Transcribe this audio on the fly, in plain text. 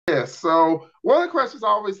Yes. So one of the questions I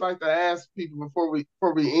always like to ask people before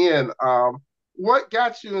we end, what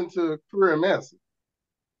got you into career medicine?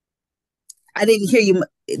 I didn't hear you.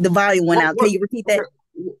 The volume went What out. Can what you repeat that?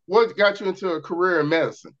 okay, what got you into a career in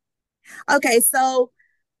medicine? Okay, so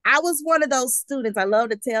I was one of those students. I love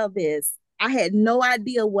to tell this. I had no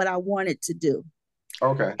idea what I wanted to do.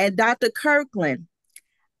 Okay. And Dr. Kirkland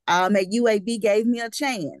at UAB gave me a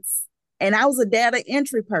chance. And I was a data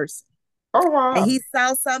entry person. Oh And wow. he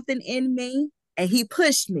saw something in me and he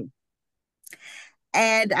pushed me.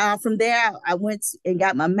 And from there, I went and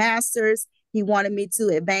got my master's. He wanted me to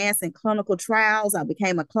advance in clinical trials. I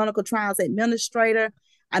became a clinical trials administrator.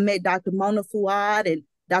 I met Dr. Mona Fuad and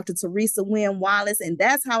Dr. Teresa Wynn Wallace, and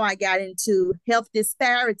that's how I got into health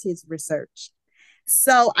disparities research.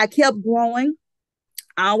 So I kept growing.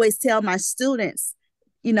 I always tell my students,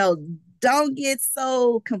 you know, don't get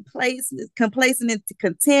so complacent and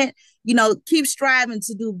content. Keep striving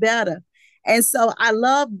to do better. And so I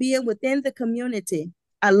love being within the community.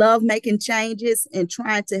 I love making changes and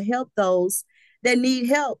trying to help those that need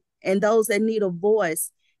help and those that need a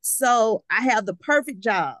voice. So I have the perfect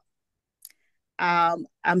job.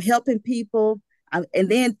 I'm helping people. And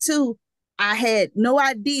then, too, I had no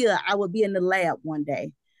idea I would be in the lab one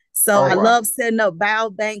day. So Oh I wow. love setting up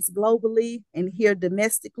biobanks globally and here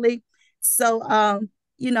domestically. So,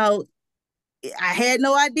 you know, I had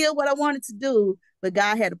no idea what I wanted to do, but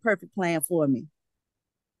God had a perfect plan for me.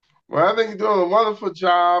 Well, I think you're doing a wonderful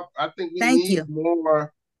job. I think we Thank need you.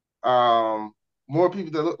 um more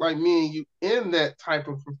people that look like me and you in that type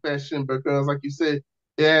of profession because like you said,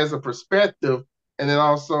 it has a perspective and then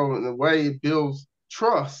also in a way it builds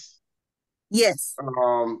trust Yes.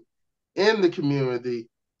 um in the community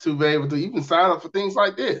to be able to even sign up for things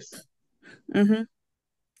like this Hmm. and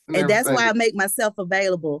And that's everything. why I make myself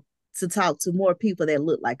available to talk to more people that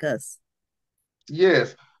look like us.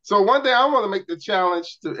 Yes. So one day I want to make the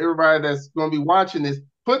challenge to everybody that's going to be watching this.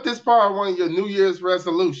 Put this part on one of your New Year's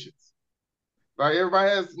resolutions. Like everybody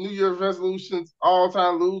has New Year's resolutions all the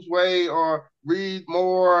time, lose weight or read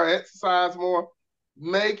more, exercise more.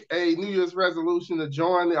 Make a New Year's resolution to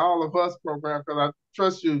join the All of Us program because I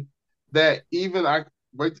trust you that even I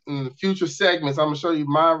wait in the future segments, I'm gonna show you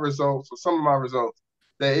my results or some of my results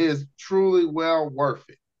that is truly well worth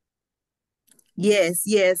it. Yes,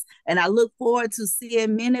 yes. And I look forward to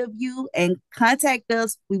seeing many of you and contact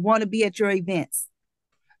us. We want to be at your events.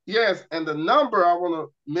 Yes, and the number I want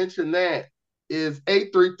to mention that is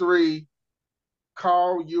 833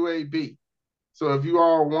 call UAB. So if you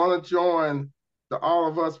all want to join the All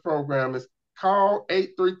of Us program, it's call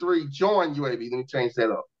 833 join UAB. Let me change that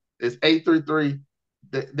up. It's 833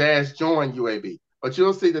 dash join UAB. But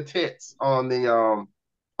you'll see the text on the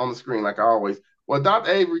screen like always. Well,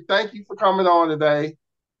 Dr. Avery, thank you for coming on today.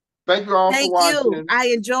 Thank you all for Thank you. watching. I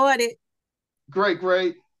enjoyed it. Great,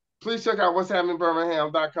 great. Please check out what's happening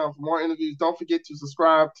Birmingham.com for more interviews. Don't forget to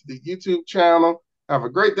subscribe to the YouTube channel. Have a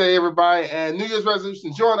great day, everybody. And New Year's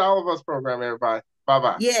resolution, join the All of Us program, everybody. Bye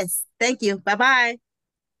bye. Yes. Thank you. Bye bye.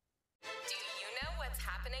 Do you know what's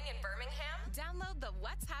happening in Birmingham? Download the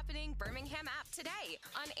What's Happening Birmingham app today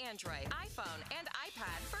on Android, iPhone, and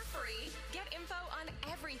iPad for free. Get info on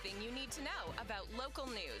everything you need to know about local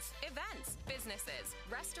news, events, businesses,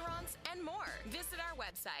 restaurants, and more. Visit our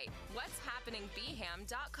website,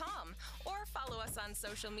 what'shappeningbham.com, or follow us on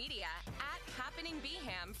social media at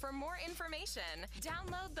happeningbham for more information.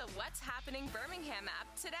 Download the What's Happening Birmingham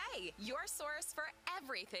app today, your source for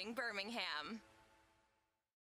everything Birmingham.